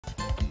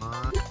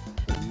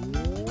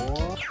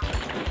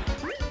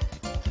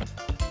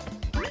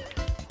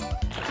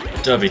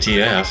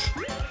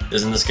WTF?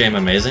 Isn't this game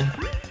amazing?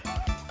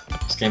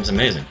 This game's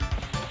amazing.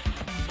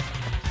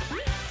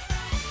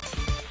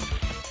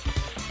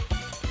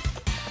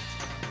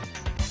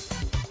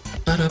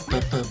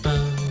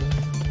 Ba-da-ba-ba-ba.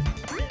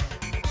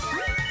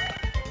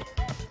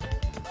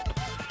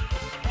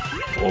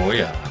 Oh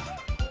yeah.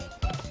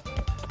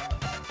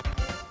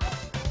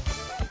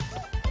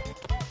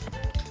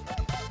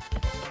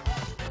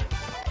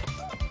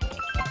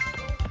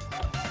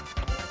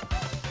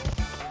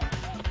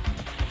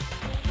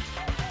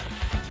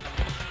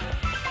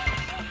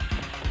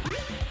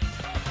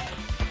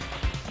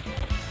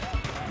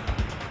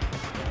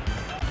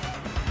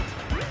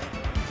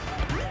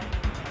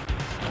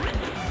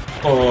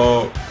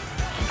 Oh.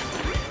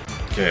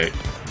 Okay.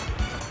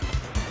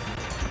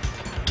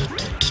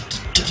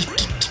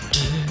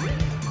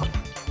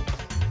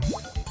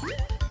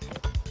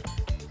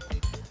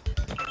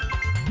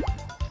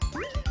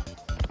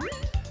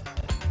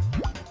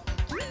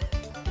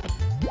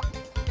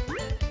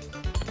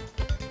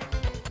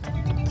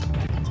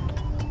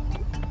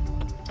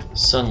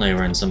 Suddenly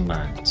we're in some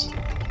mines.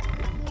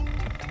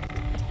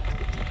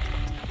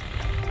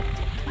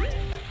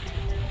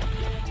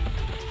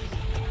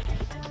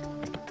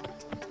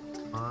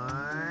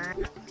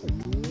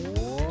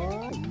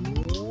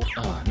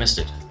 Oh, I missed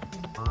it.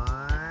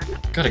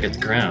 Gotta get the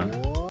crown.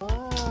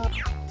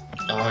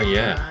 Oh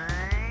yeah.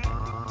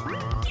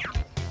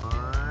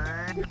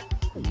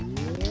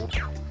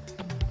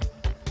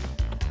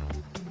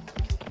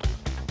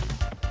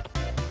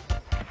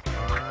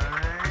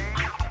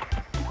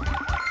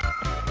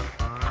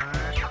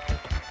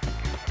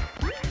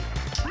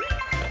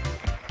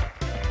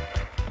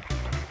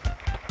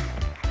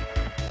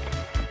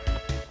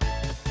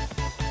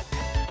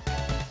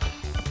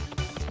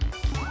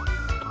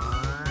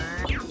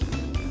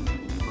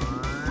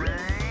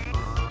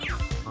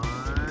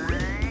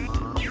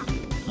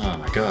 Oh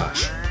my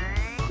gosh.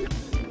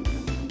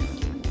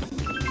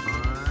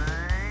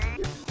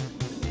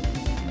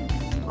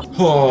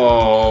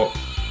 Oh.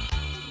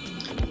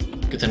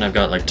 Good thing I've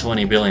got like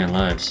 20 billion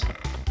lives.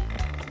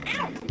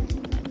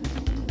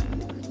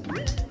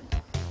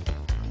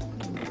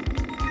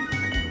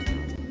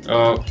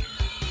 Oh.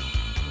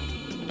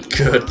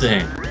 Good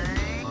thing.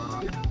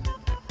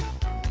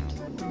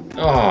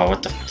 Oh,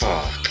 what the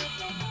fuck?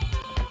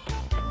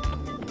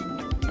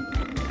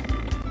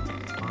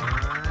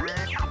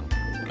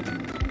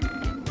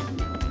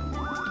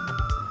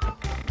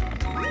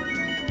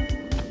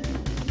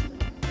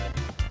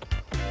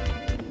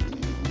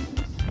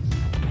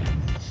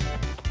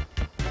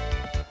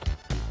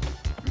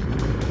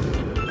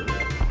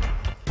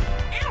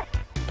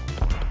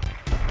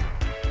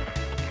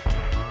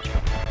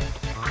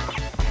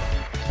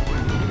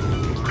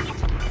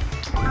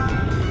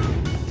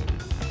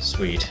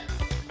 Sweet.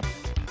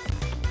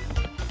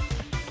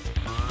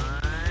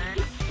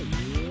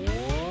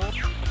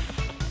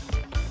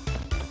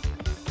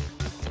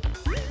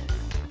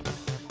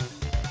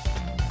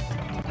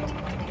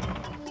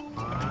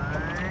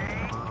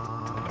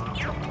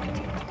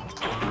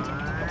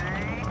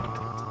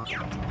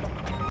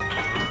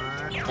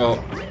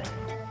 Oh.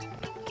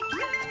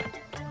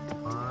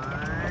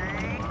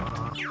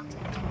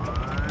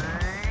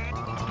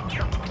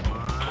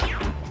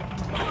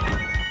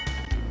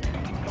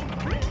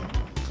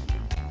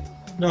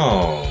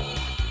 No.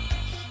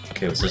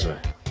 Okay, what's this way?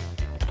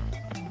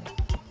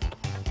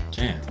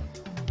 Damn.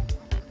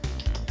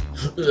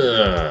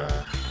 Ugh.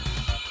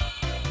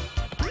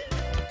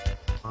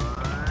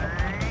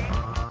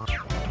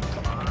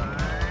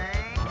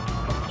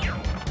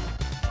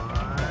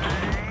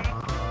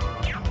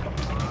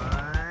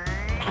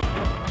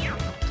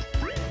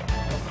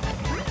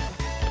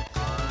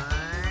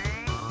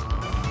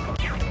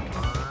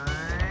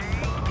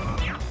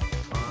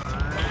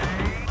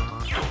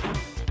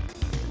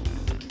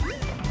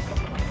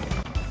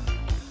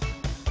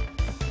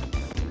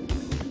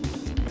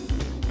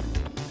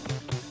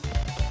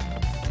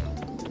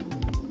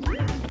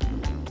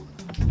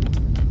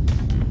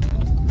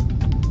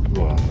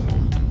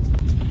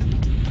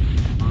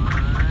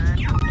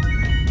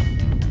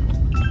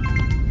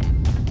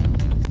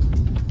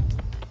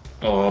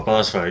 Oh,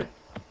 boss fight.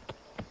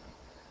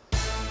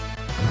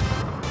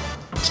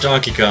 It's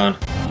Donkey Kong.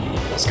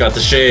 It's got the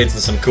shades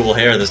and some cool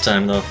hair this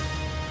time, though.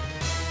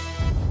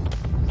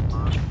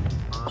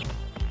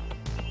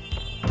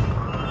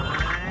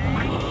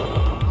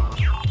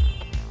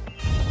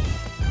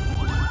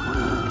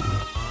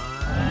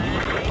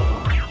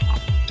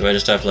 Do I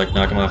just have to, like,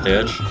 knock him off the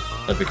edge?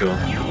 That'd be cool.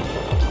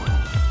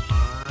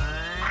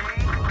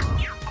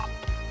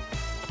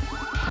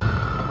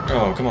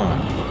 Oh, come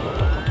on.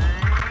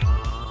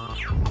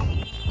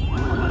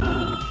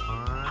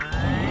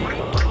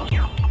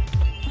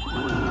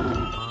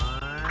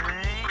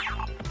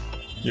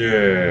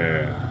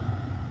 Yeah.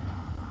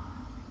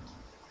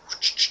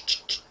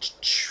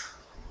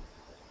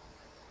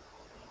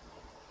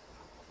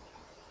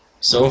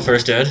 So,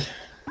 First Ed,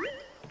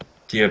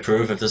 do you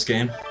approve of this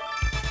game?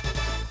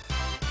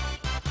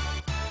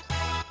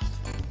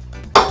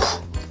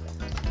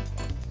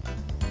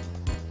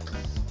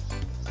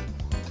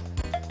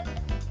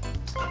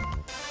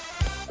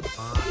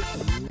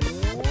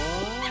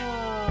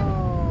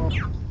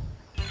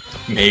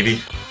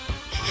 Maybe.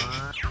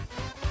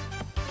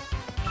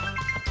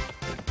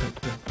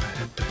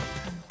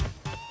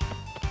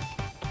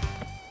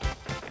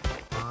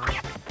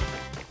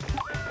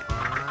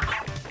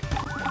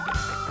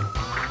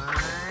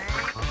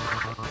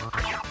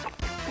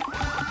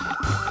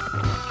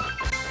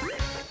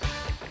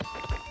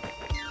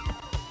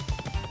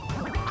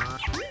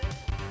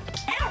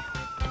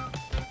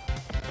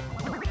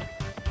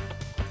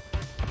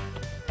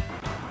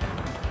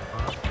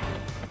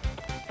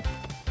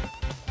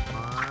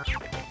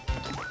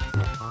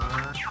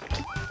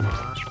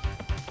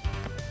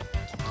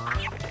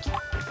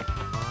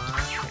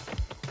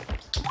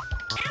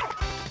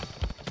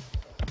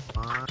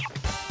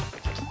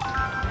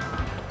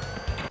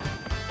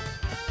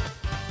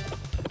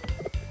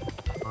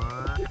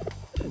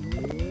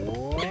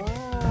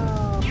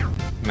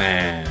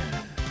 Man,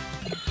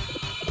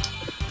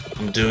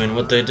 I'm doing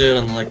what they did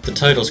on like the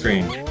title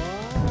screen.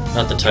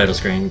 Not the title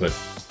screen, but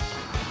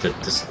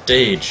the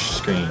stage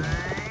screen.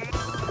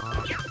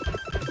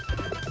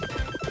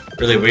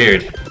 Really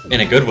weird, in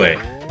a good way,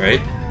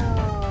 right?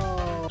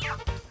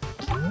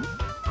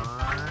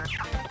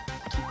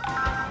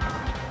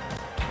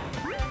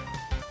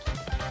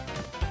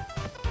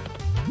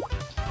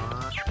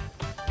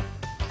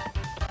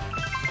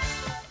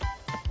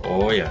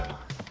 Oh yeah.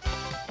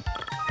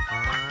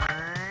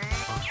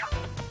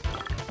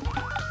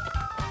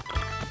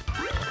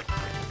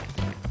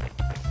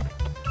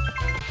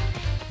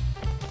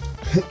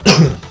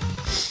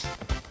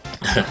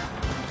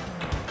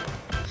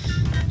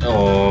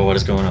 Oh, what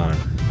is going on?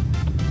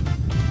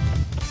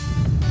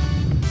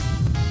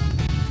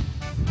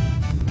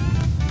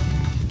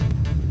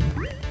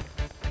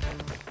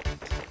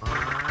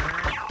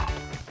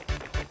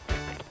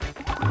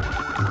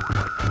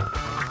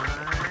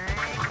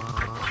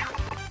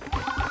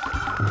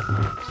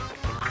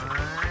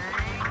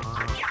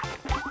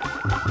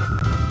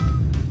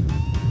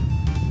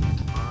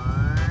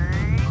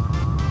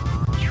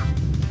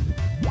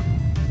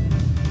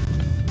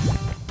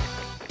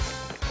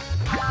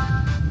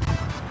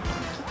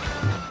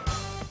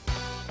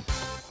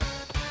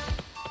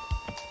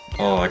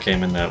 Oh, I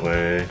came in that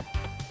way.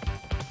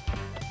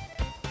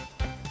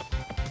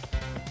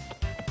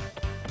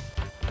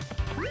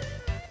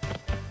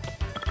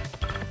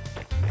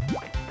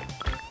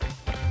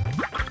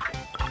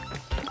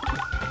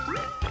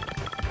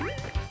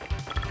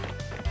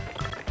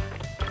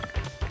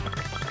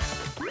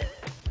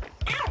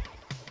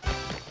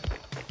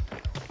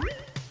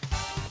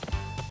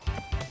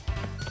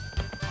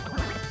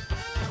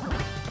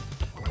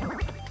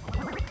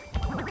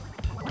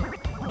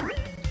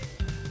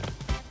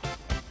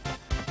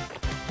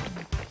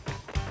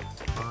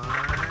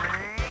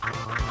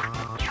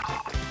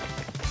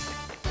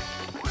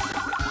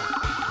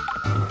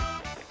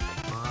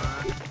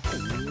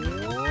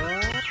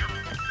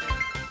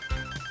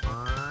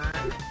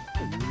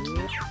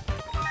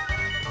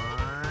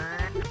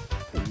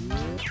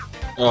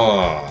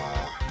 Oh.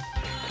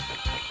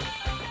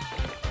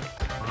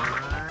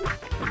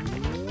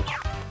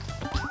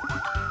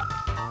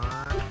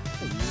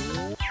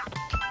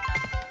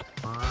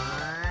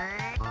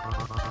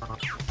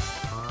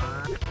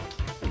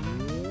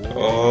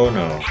 Oh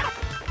no.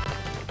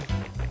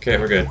 Okay,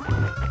 we're good.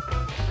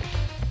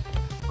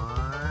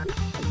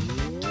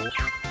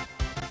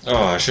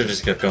 Oh, I should have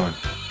just kept going.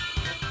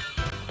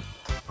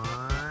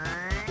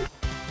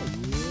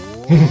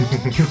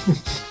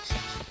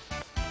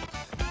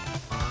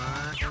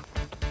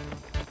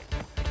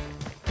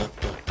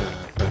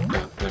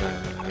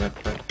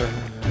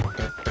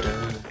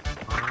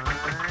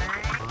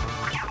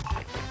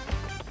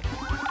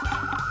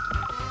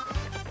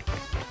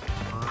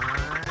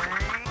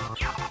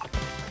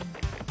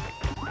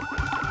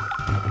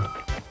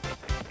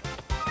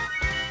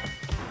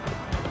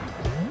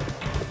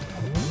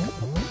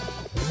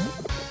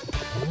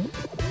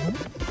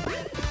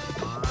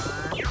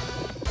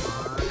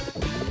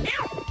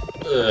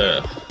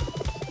 Ugh.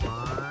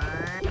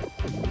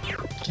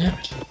 Damn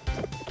it.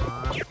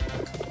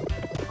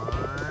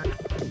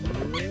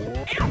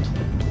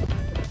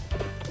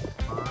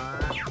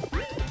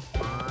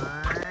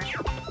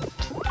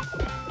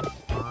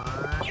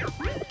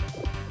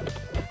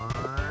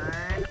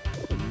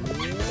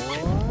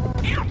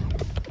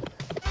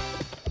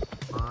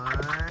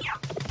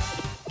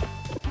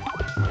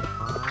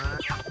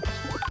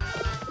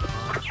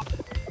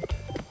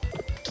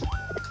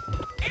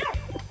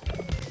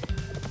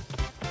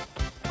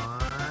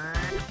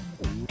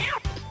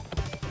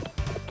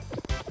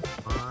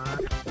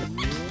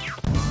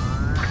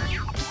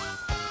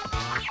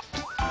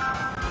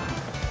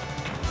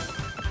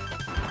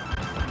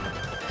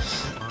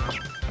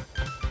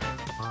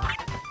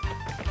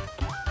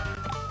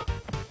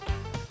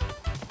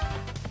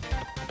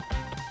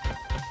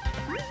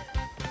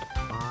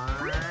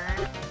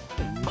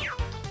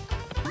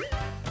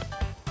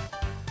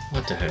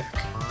 What the heck?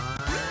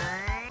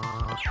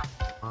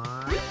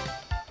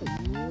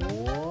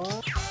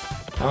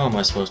 How am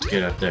I supposed to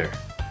get up there?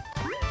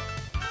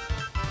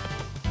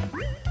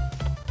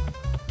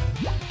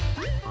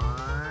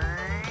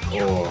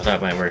 Oh,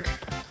 that might work.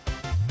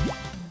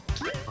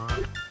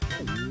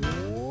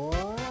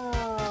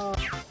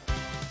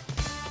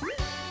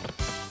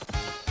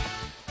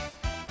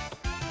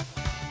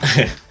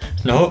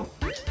 Nope.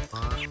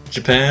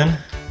 Japan,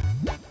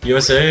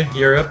 USA,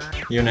 Europe,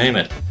 you name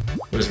it,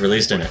 was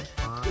released in it.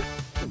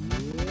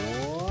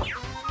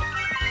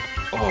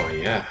 Oh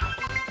yeah.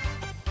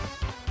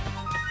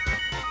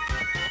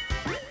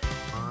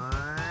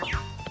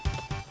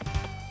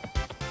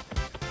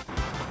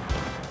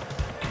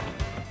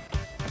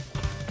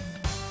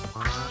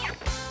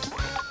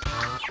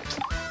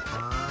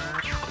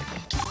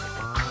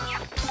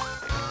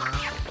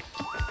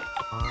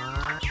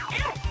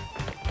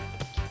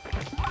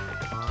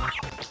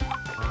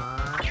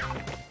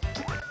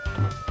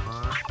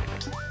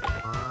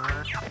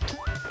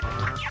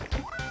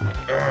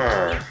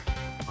 Urgh.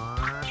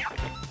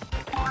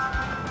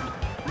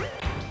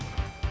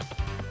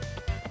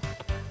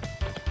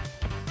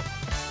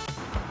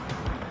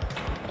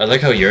 I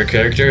like how your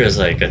character is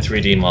like a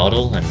 3D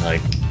model and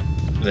like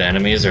the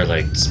enemies are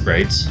like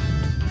sprites.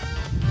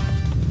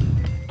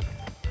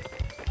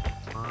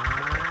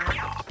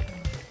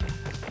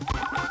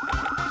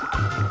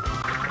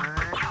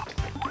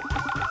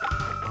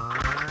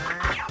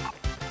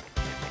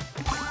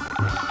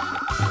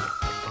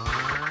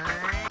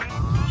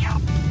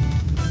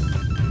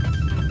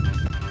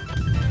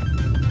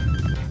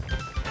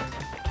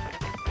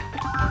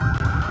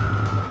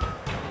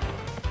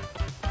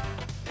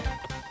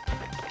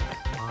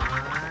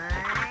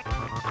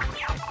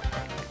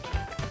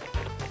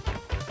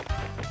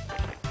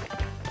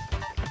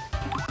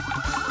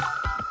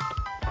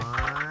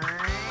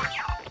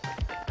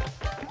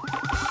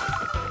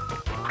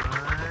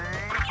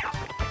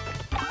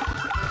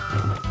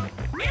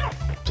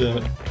 Damn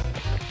it.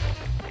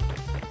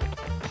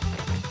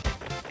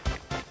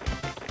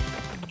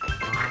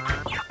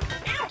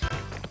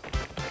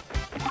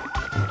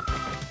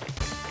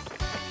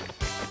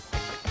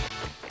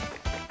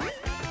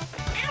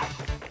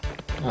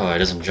 Oh, it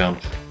doesn't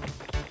jump.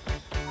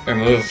 Or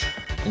move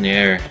in the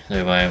air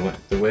the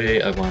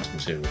way I want him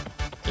to.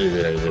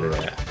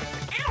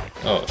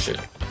 Oh shit.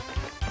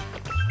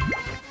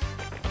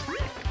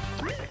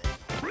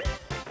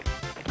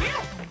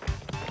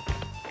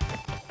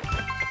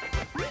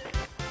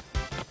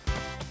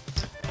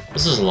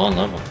 This is a long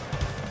level.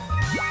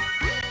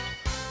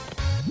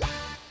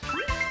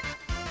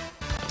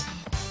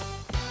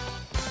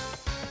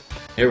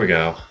 Here we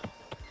go.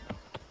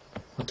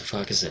 What the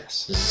fuck is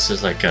this? Is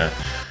this like a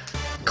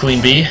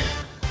queen bee?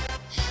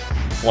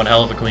 One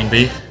hell of a queen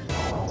bee.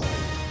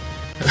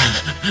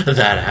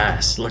 That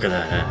ass. Look at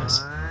that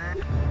ass.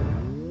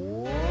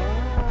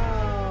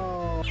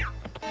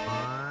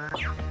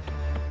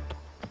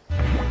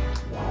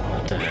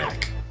 What the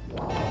heck?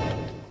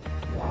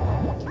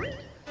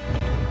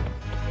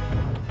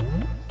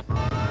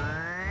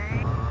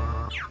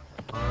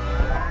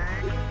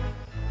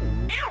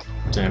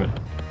 Damn it.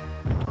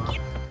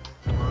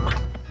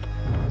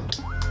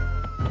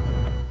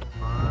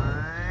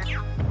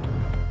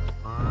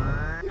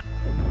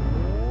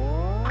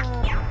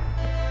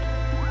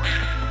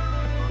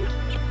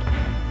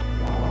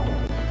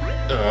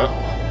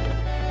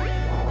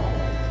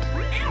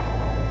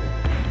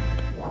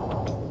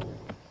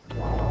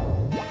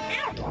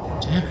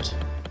 Damn it.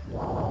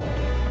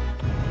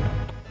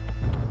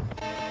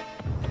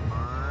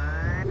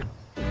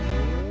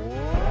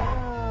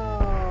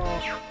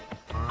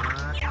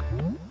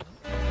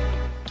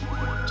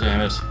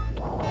 Damn it.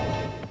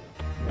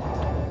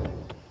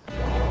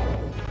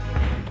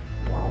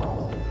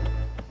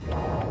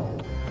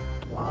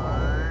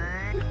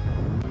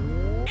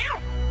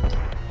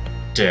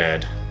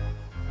 Dead.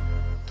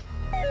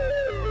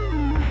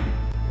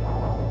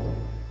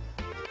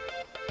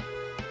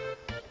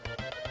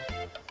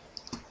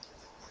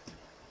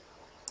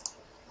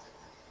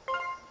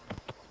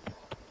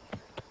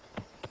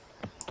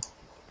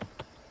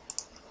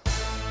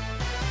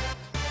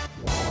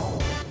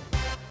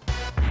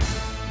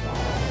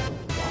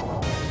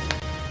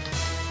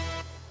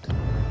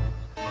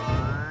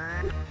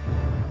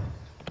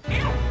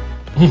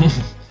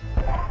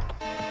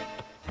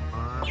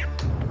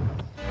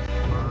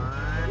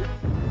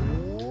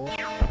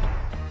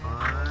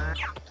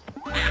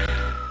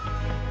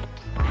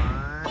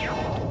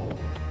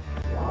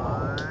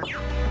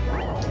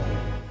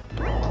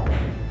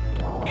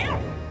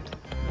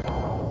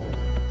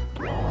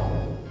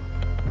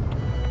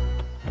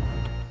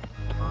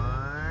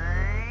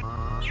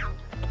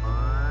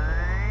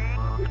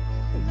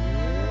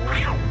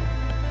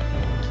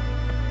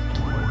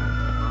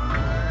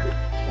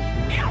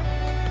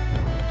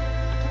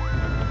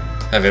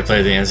 Have you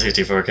played the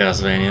N64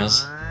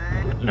 Castlevanias?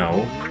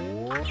 No.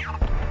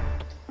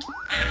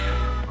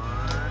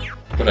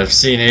 But I've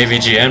seen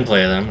AVGN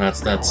play them.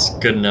 That's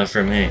good enough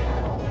for me.